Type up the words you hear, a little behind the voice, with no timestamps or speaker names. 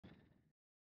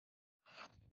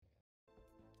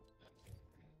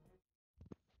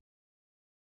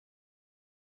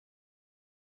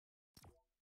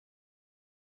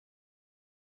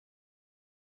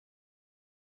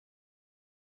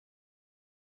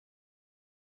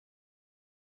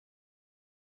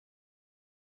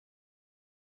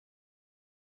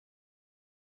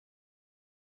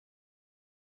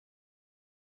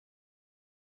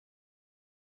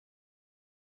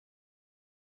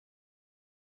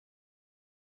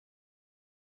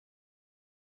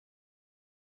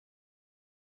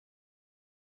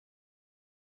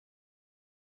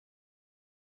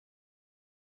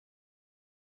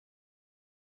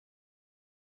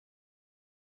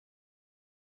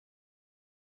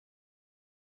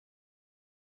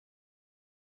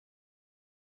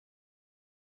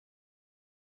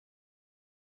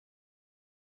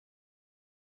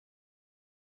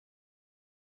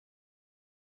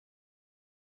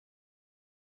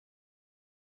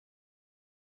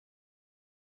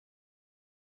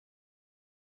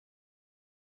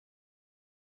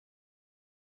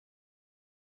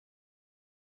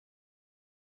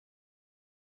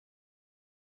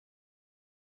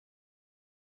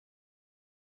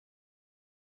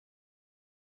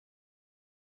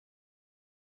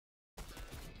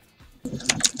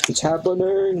It's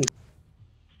happening!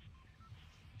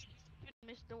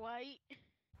 Mr. White.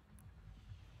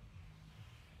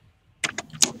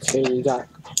 Okay, we got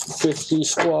 50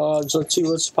 squads. Let's see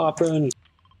what's poppin'.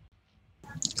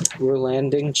 We're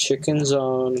landing chicken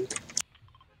zone.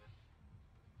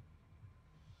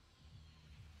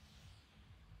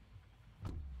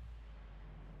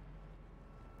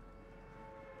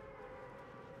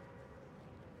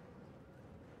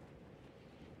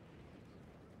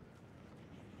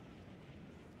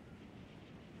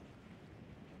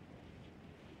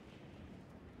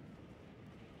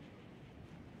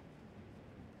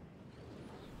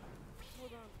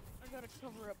 Hold on, I gotta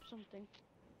cover up something.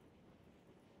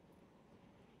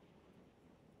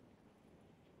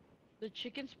 The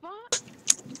chicken spot?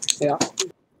 Yeah.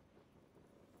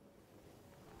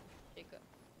 Jacob,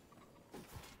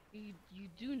 you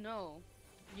do know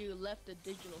you left a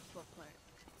digital footprint.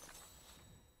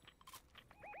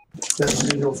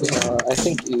 I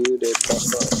think you did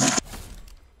that,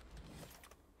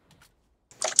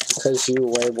 because you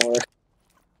way more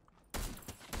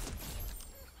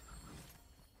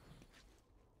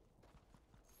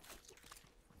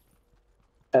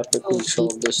epically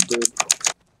trolled this dude.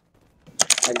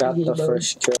 I got the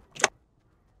first kill.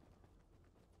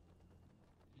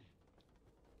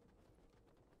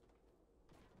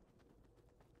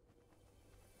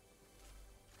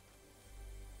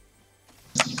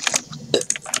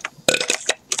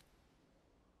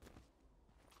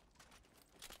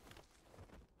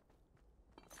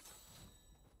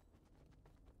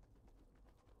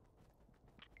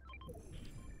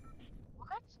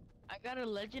 What? I got a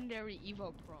legendary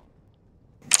Evo Pro.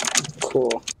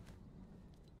 Cool.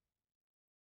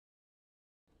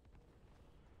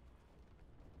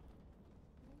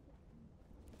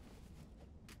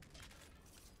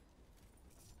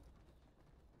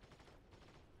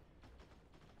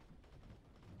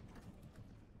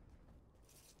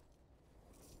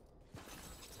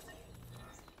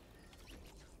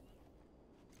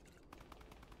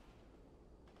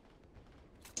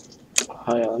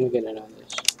 Oh yeah, let me get in on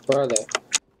this. Where are they?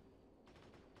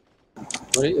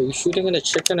 What are you shooting at a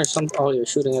chicken or something? Oh, you're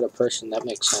shooting at a person. That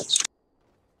makes sense.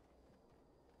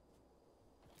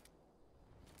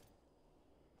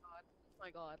 Oh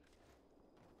my god.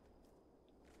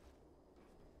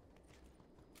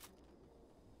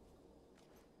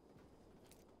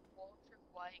 Walter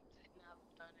White couldn't have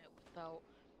done it without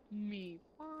me.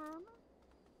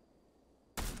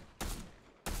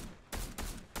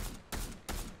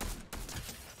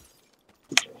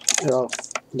 Oh,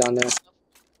 down there.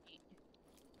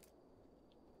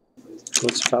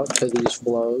 Let's out to these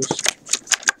blows.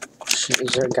 Shit,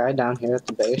 is there a guy down here at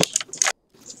the base?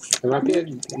 There might be a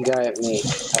guy at me.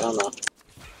 I don't know.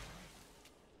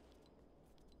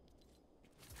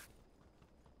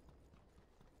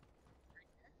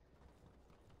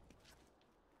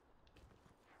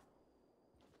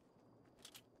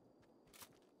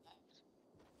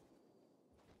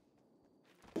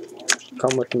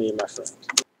 Come with me, my friend.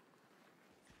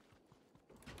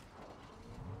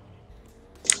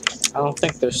 I don't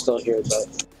think they're still here,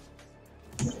 but...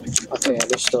 Okay,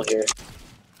 they're still here. It's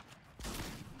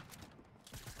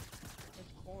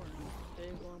corn.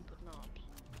 They won't put knobs.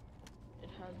 It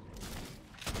has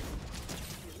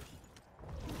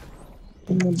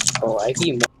juice. Oh, I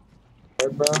need more,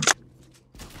 bro.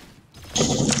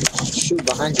 Shoot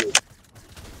behind you.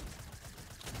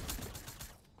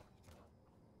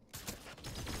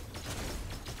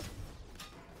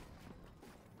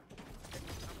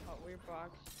 Hot weird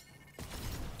box.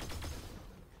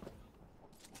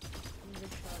 I'm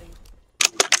good shotty.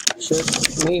 Shoot.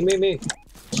 Me.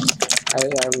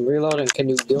 I'm reloading. Can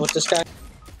you deal with this guy?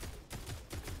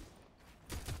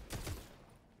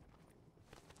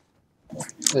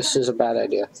 This is a bad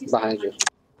idea. Behind you.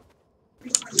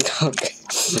 Okay.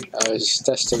 I was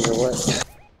testing your work.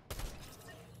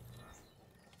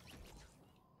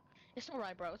 It's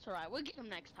alright, bro. It's alright. We'll get him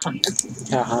next time.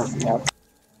 Uh-huh, yep.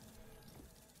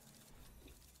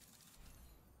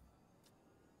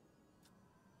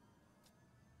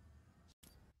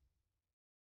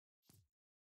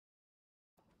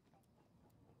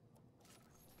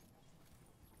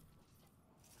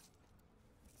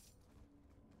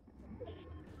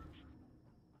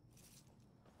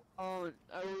 Oh,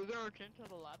 are we gonna return to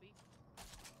the lobby?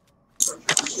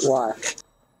 Why?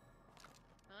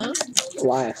 Huh?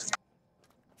 Why?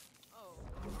 Oh,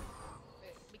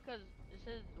 because it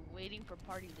says waiting for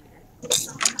party leader.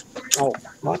 Oh,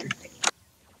 what?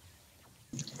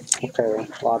 Okay,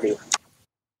 lobby.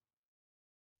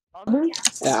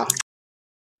 Yeah.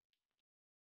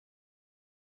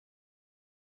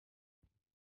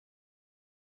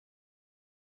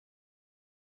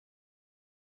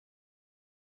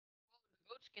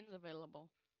 skins available.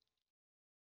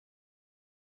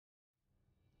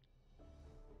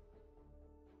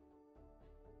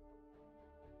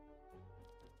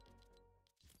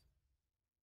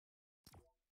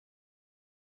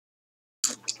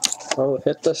 Oh,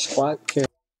 hit the squat kick.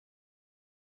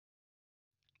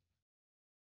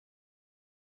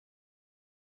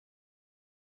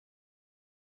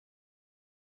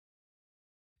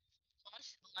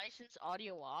 License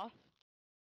audio off.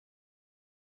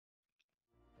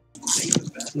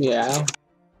 Yeah.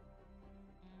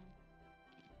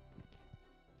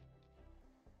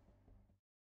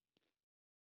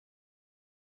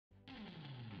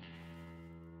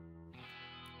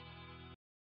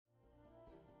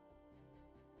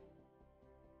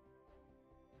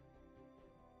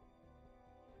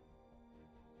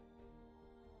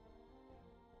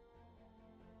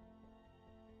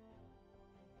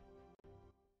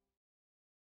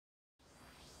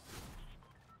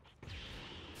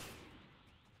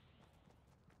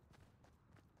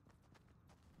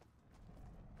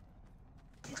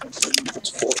 It's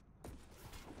four.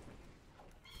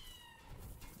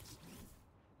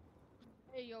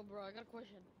 Hey, yo, bro, I got a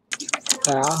question.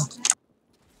 Yeah.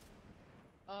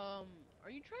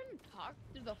 Are you trying to talk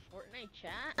through the Fortnite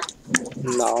chat?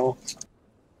 No.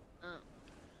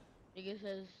 Because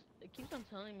it keeps on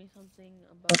telling me something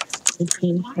about The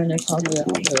team's trying to talk to you.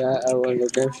 Yeah, when the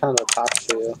game's trying to talk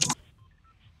to you.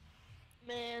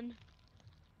 man.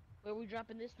 Where we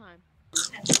dropping this time?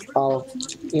 Oh,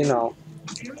 you know,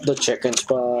 the chicken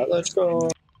spot. Let's go.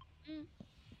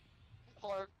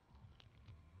 Or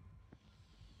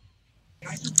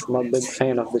I'm a big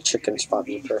fan of the chicken spot,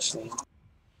 me personally.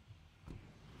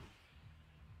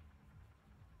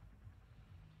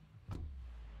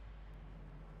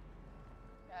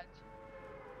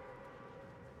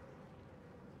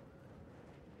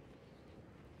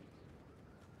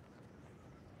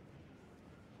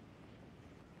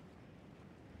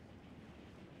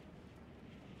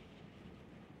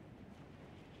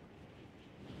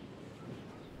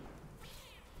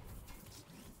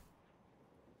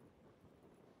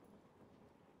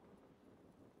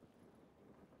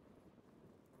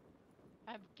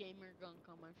 I have gamer gunk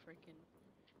on my freaking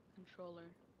controller.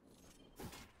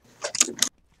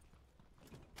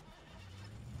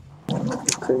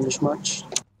 Cringe much?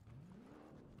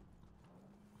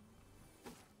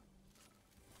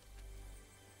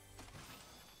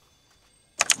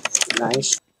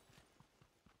 Nice.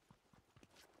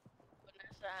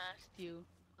 Vanessa asked you,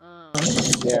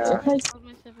 Yeah. if I put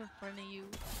myself in front of you,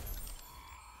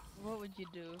 what would you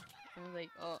do? I was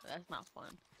like, oh, that's not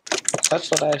fun. That's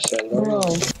what I said. Bro,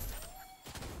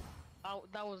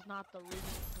 That was not the reason.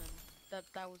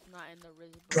 That was not in the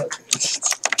reason.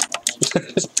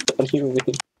 What do you mean?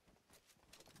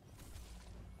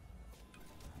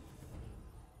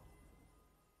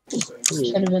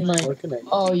 should have been like, Looking at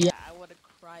oh yeah. I would have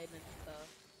cried and stuff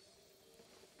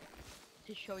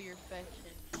to show your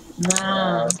affection.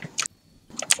 Nah.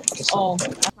 Oh,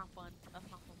 That's not fun. That's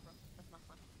not fun, bro. That's not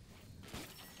fun.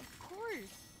 Of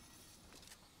course.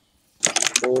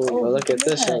 Ooh, look at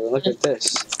this, look at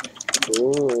this.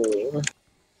 Ooh.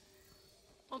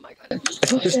 Oh my god. I'm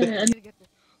gonna get this.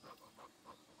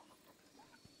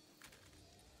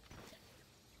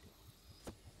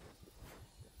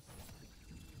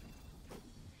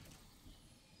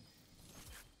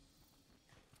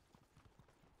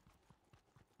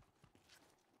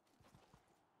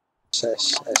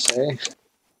 SA.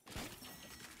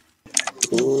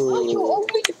 Ooh.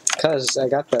 Cuz I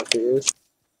got that for you.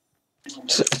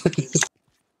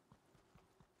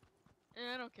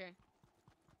 I don't care.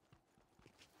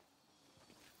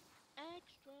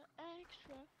 Extra,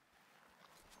 extra.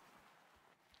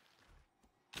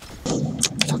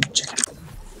 Fuck, chicken.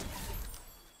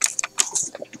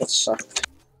 That sucked.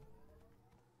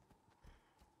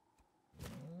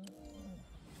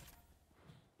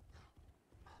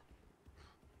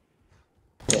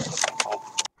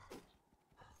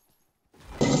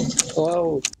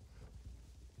 Whoa.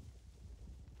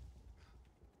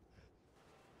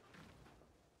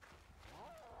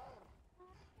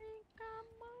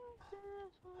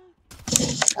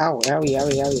 Ow, owie,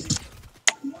 owie, owie.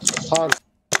 Hog.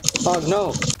 Hog,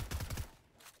 no.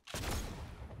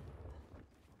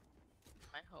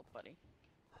 I hope, buddy.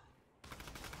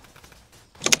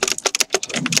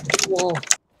 Whoa.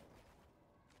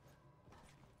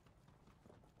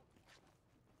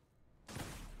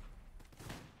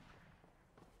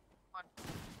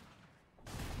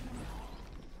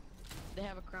 They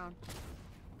have a crown.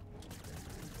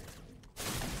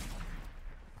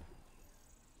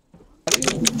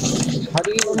 How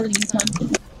do you...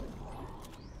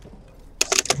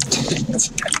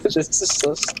 This is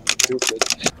so stupid.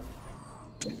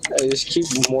 I just keep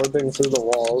morbing through the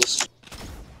walls.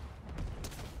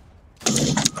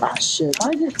 Ah, shit.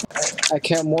 I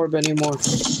can't morb anymore.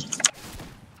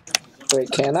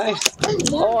 Wait, can I?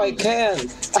 Oh, I can!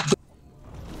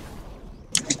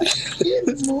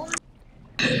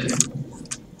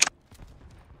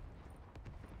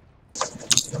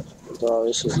 Bro,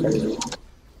 this is crazy.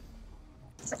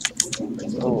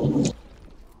 Oh.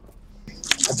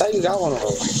 I thought you got one of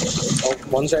those. Oh,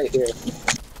 one's right here.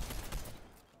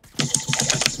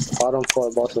 Bottom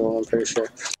floor, both of them, I'm pretty sure.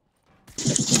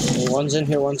 One's in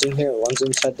here, one's in here, one's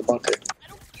inside the bunker. I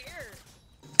don't care.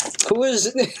 Who is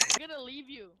it? I'm gonna leave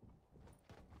you.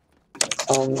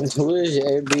 Who is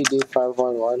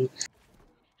ABD511?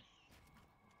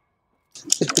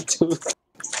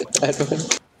 Edwin.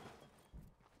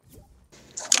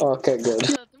 Okay, good.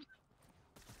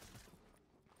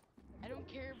 I don't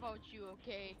care about you,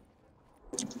 okay?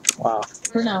 Wow.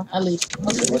 For now, at least.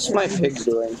 What's my pig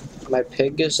doing? My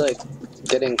pig is like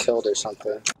getting killed or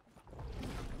something.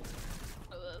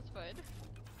 Oh, that's fine.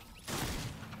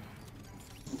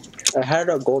 I had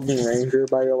a golden ranger,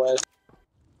 by the way.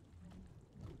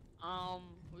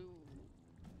 We,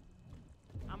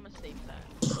 I'm gonna save that.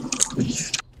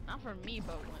 Not for me,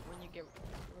 but when you get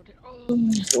rotated.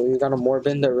 Oh. Well, you gotta morb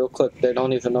in there real quick. They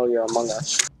don't even know you're among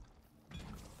us.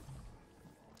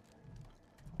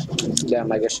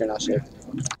 Damn, I guess you're not safe.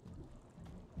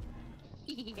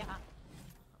 Yeah.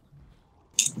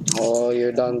 Oh,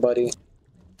 you're done, buddy.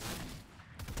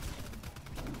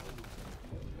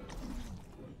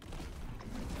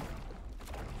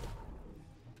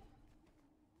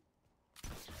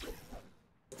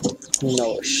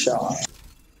 No shot.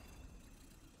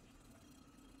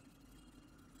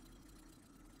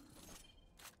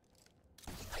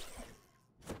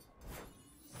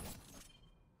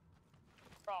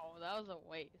 Bro, that was a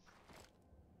waste.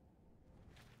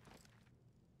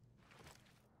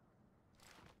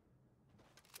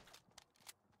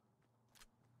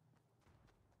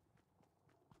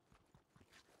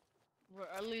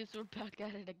 At least we're back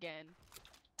at it again.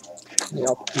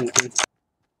 Yep.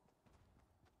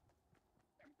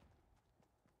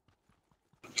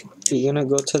 You gonna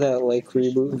go to that lake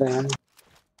reboot van?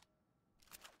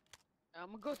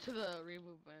 I'm gonna go to the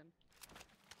reboot van.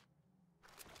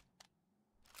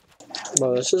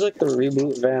 Bro, this is like the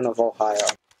reboot van of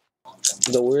Ohio.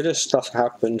 The weirdest stuff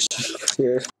happens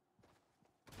here.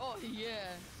 Oh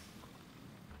yeah.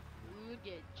 We would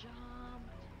get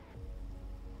jumped.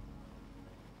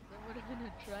 There would have been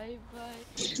a drive-by.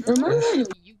 Remember when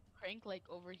You crank like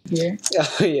over here?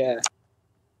 Oh yeah.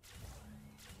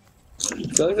 I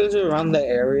feel like this is around the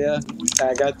area.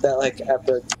 I got that like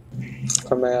epic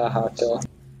Kamehameha kill.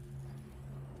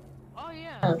 Oh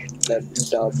yeah. That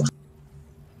dub.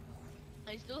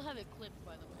 I still have it clipped,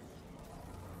 by the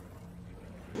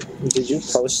way. Did you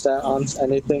post that on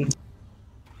anything?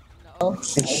 No. Oh, I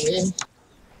wish. Okay,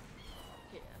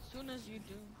 as soon as you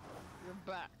do, you're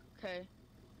back, okay?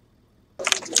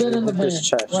 Get in the van. This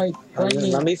chest. Right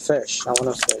here. Let me fish. I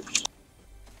wanna fish.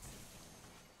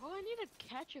 Oh, I need to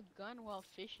catch a gun while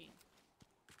fishing.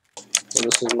 So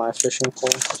this is my fishing pole.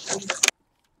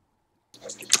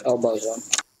 Elbows up.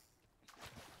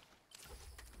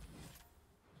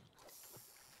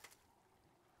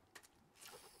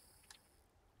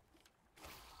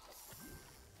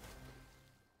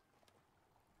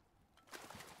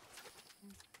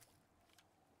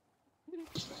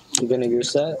 You gonna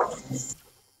use that?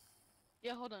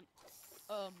 Yeah, hold on.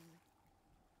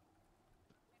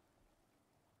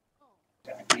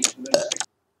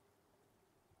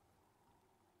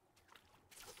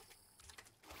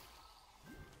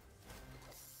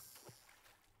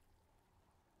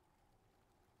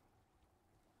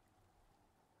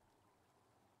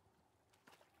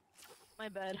 My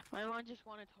bad. My mom just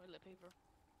wanted toilet paper.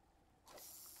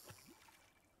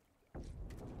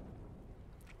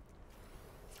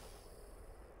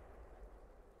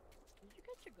 Did you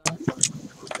get your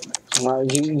gun?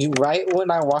 You right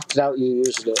when I walked out, you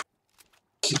used it.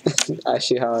 I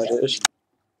see how it is.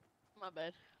 My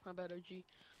bad. My bad, OG.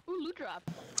 Ooh, loot drop.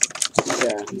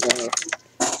 Yeah.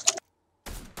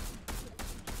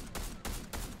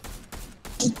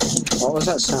 What was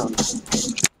that sound?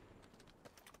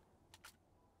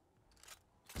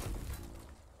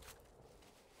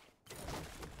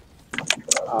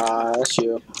 That's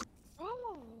you.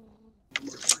 Oh.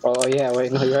 Oh yeah,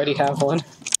 wait, no, you already have one.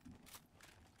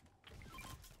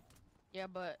 Yeah,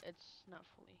 but it's not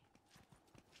fully.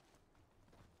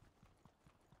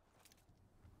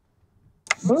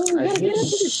 Bro, we I gotta get hear, into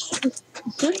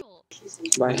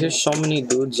this. I hear so many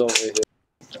dudes over here.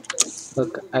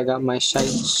 Look, I got my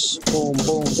sights. Boom,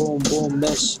 boom, boom, boom.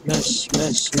 Miss, miss,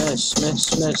 miss, miss,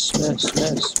 miss, miss, miss,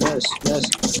 miss, miss,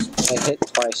 miss. I hit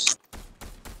twice.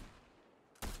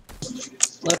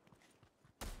 Look,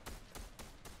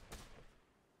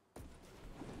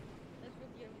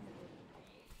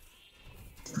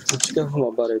 Let's go give him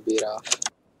a butter. let's give him a butter beat off.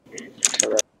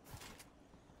 Alright.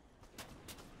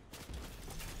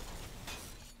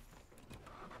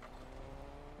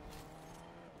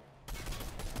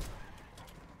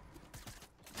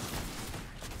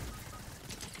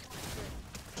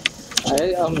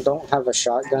 I don't have a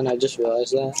shotgun. I just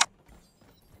realized that.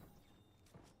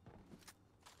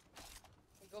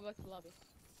 Go back to the lobby.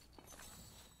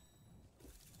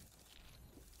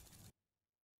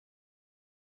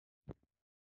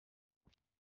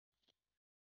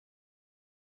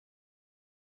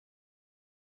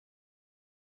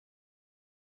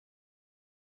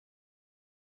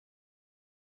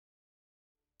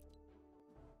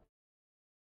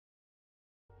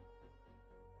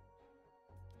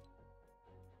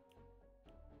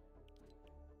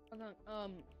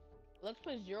 Okay, let's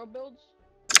play zero builds.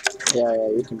 Yeah, yeah,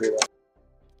 you can do that.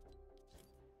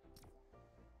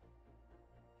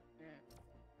 Yeah.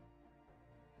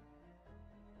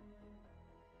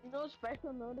 You know,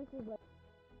 special notices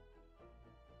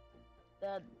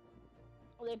that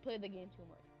they play the game too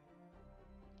much.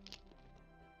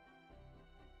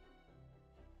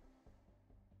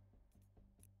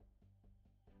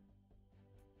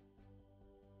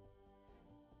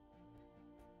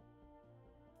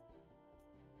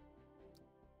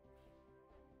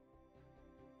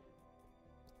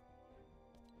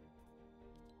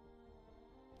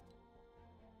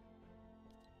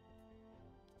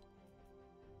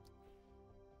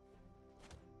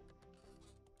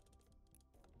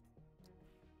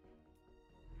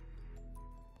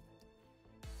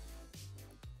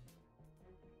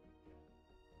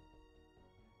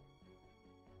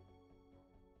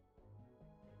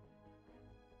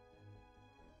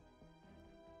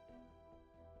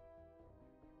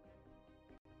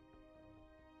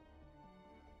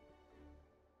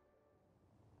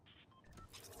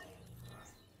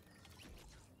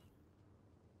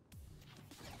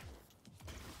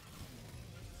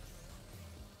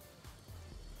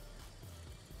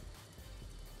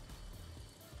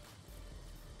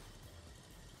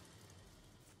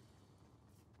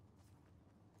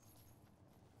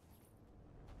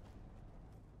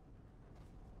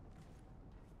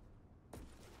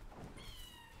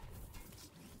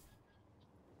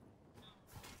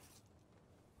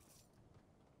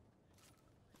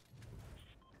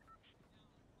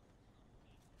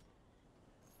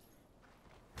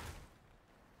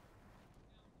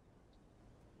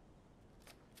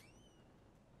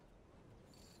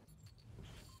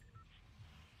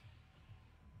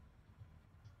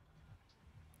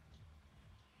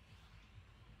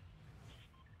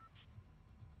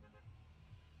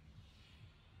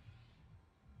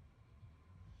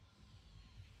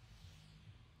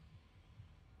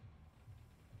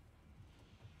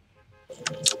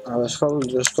 Let's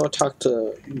go talk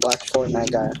to Black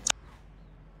Fortnite guy.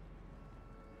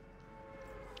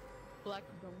 Black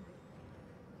dumb.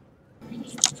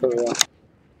 For real.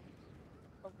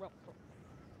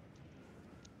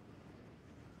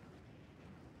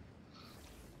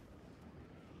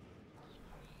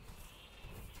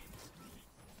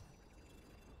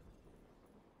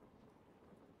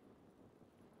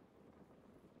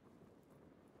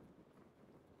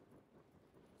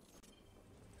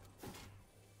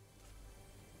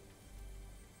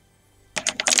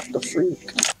 The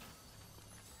freak.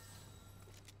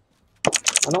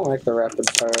 I don't like the rapid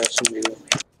fire SMG.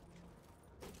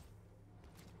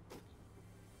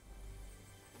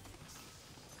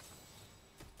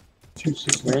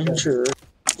 Ranger.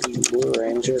 Blue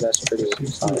Ranger, that's pretty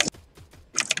solid.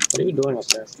 What are you doing up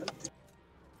there?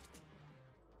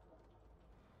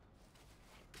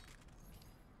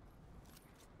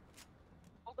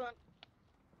 Hold on.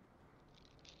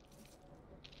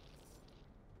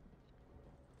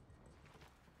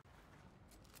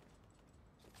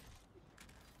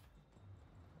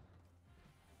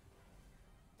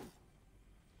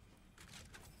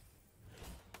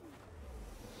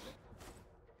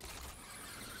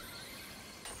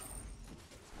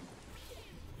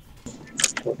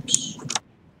 Whoops.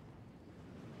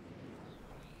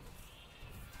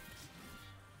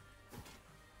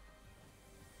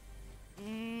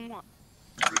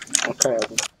 Okay.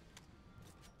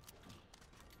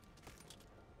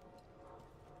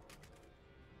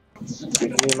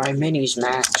 Give me my minis,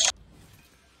 Max.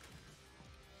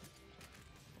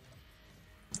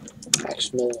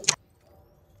 Max million.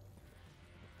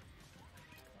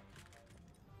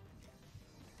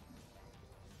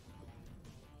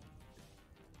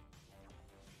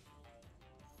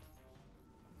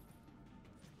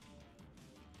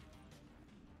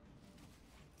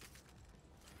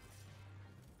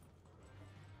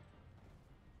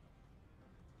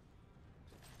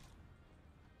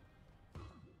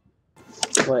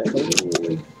 Wait,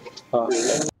 wait. Oh.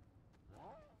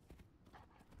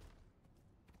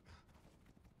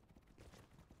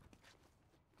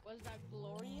 Was that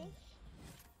glorious?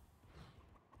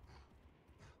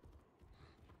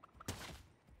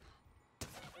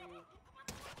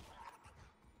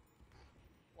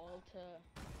 Walter.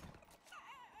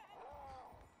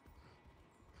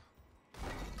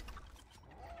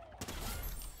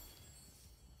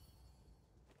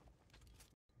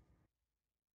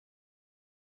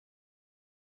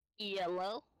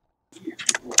 Yellow. Look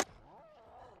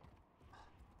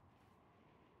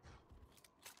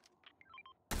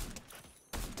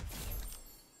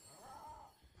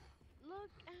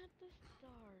at the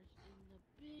stars in the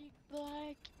big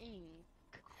black ink.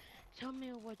 Tell me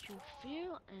what you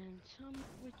feel and tell me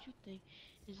what you think.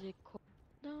 Is it cold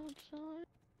outside?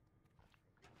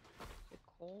 Is it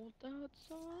cold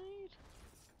outside?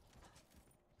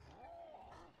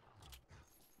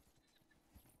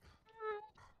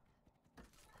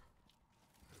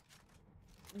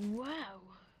 Wow.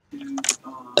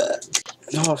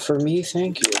 No, for me,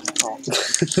 thank you. Oh.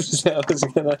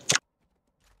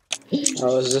 I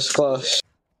was this close.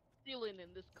 Stealing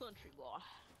in this country, boy.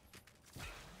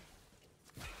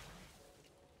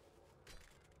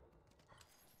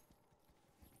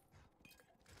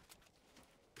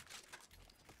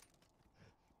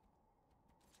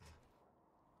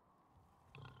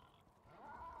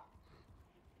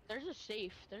 There's a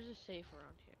safe. There's a safe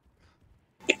around here.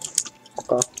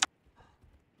 Okay.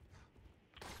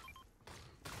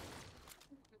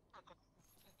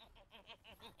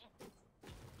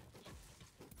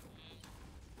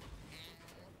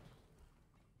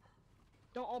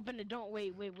 Don't open it. Don't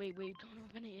wait. Don't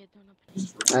open it yet. Don't open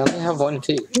it. I only have one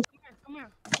key. Come here.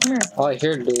 Come here. Oh, I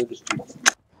hear dudes.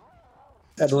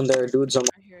 Edwin, there are dudes on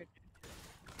I hear it.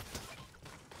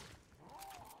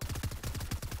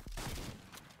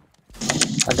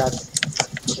 I got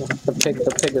the pig.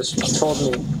 The pig has told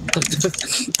me.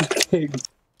 The pig.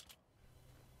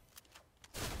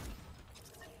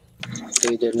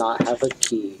 They did not have a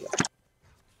key.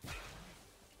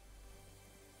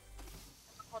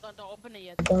 Hold on. Don't open it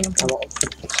yet.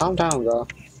 Calm down, girl.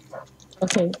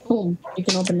 Okay, boom. You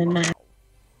can open it now.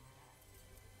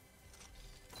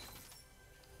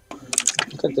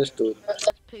 Look at this dude. Let's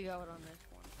pig out on this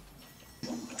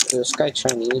one. Is this guy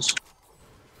Chinese?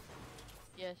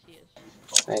 Yes, he is.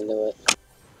 I knew it.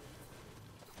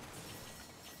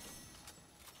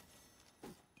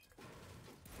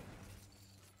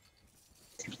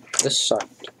 This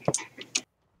sucked.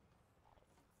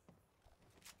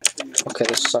 Okay,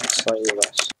 this sucks slightly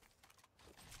less.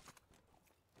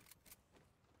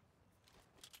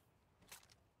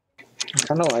 I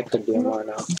kinda like the DMR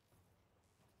now.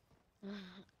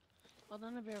 Hold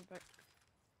on, I'll be right back.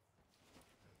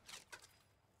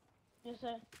 Yes,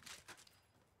 sir.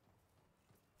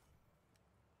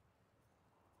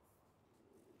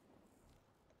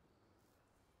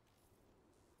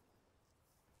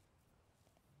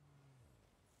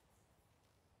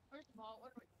 First of all,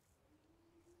 what do we...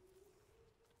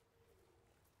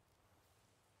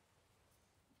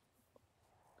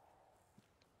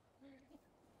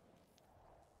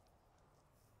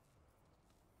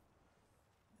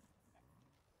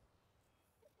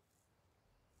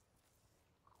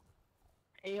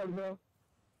 Hey, yo, bro.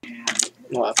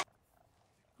 What?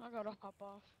 I gotta hop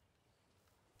off.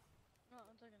 No,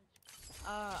 one second.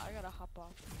 I gotta hop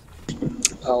off.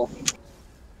 Oh.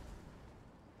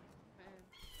 Man.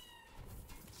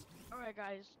 Alright,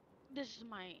 guys. This is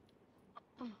my...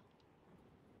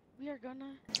 We are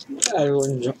gonna...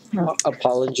 Everyone,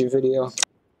 apology video.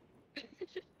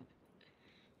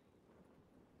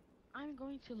 I'm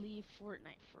going to leave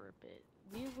Fortnite for a bit.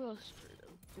 We will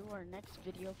do our next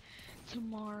video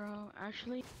tomorrow.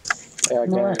 Actually, Yeah,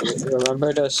 guys,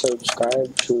 remember to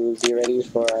subscribe to be ready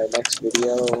for our next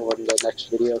video when the next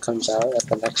video comes out at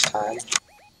the next time.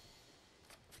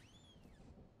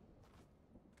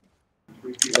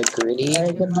 The Gritty.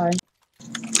 Alright, goodbye.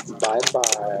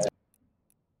 Bye-bye.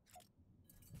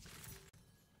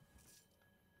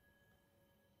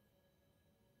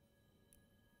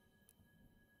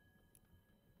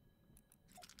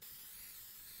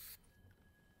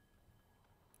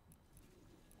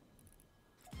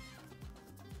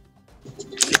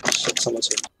 Shit, someone's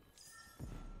here.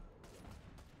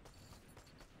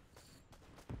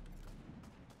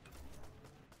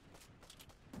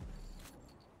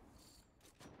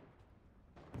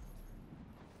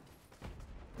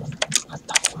 What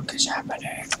the fuck is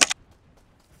happening?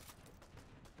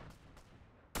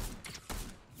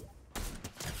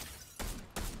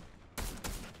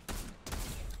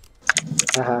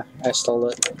 I stole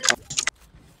it.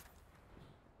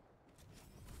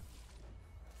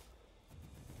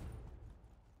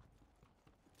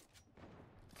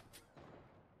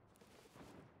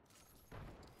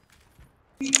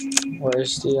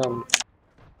 Where's the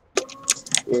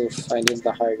roof? I need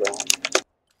the high ground.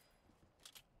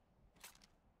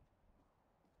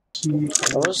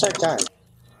 What was that guy?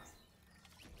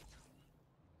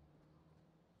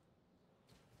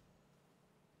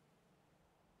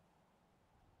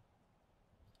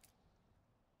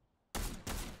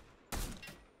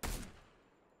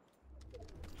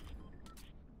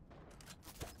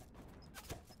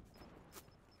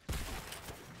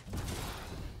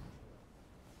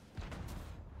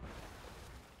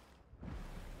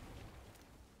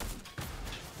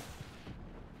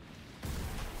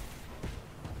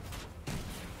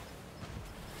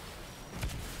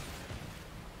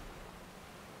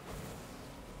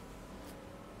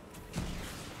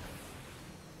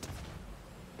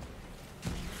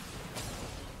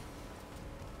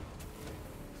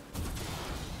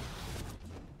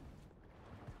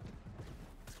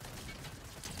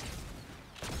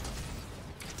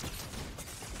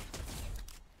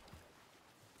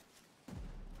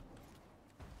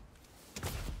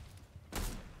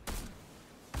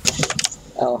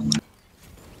 L.